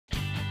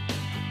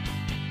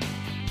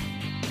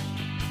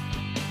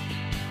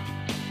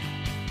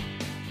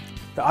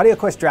The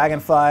AudioQuest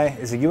DragonFly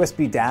is a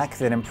USB DAC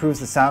that improves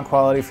the sound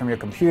quality from your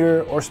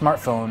computer or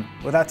smartphone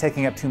without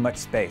taking up too much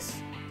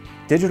space.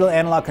 Digital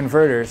analog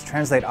converters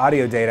translate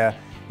audio data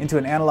into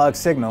an analog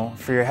signal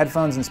for your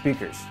headphones and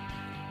speakers.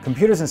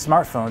 Computers and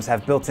smartphones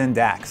have built-in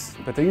DACs,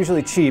 but they're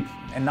usually cheap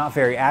and not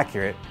very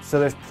accurate, so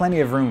there's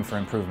plenty of room for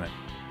improvement.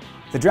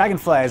 The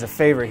DragonFly is a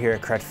favorite here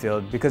at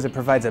Crutchfield because it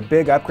provides a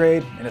big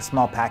upgrade in a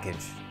small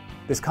package.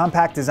 This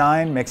compact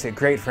design makes it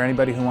great for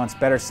anybody who wants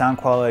better sound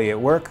quality at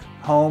work,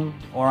 home,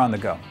 or on the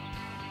go.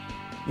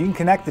 You can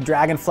connect the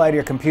DragonFly to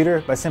your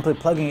computer by simply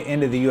plugging it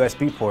into the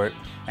USB port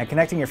and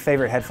connecting your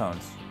favorite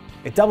headphones.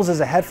 It doubles as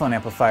a headphone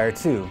amplifier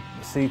too,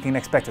 so you can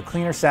expect a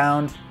cleaner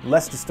sound,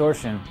 less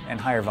distortion, and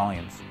higher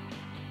volumes.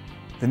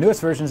 The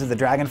newest versions of the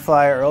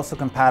DragonFly are also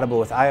compatible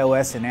with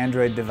iOS and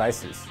Android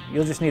devices.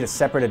 You'll just need a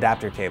separate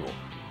adapter cable.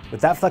 With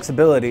that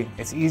flexibility,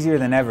 it's easier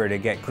than ever to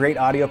get great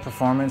audio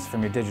performance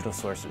from your digital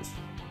sources.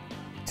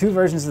 Two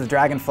versions of the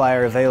DragonFly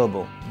are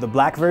available, the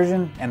black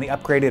version and the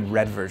upgraded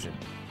red version.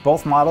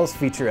 Both models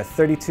feature a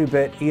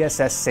 32-bit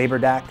ESS Saber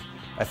DAC,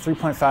 a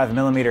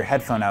 3.5mm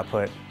headphone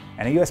output,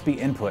 and a USB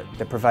input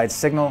that provides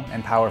signal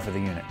and power for the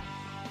unit.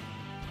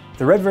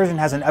 The red version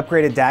has an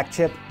upgraded DAC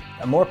chip,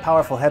 a more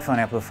powerful headphone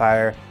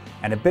amplifier,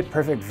 and a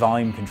bit-perfect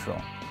volume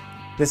control.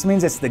 This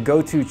means it's the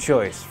go-to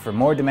choice for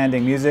more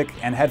demanding music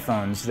and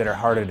headphones that are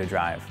harder to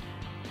drive.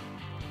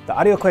 The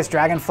AudioQuest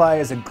DragonFly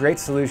is a great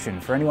solution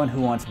for anyone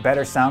who wants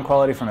better sound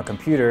quality from a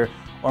computer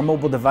or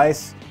mobile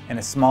device in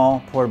a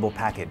small, portable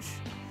package.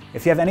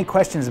 If you have any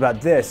questions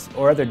about this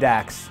or other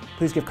DACs,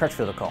 please give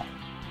Crutchfield a call.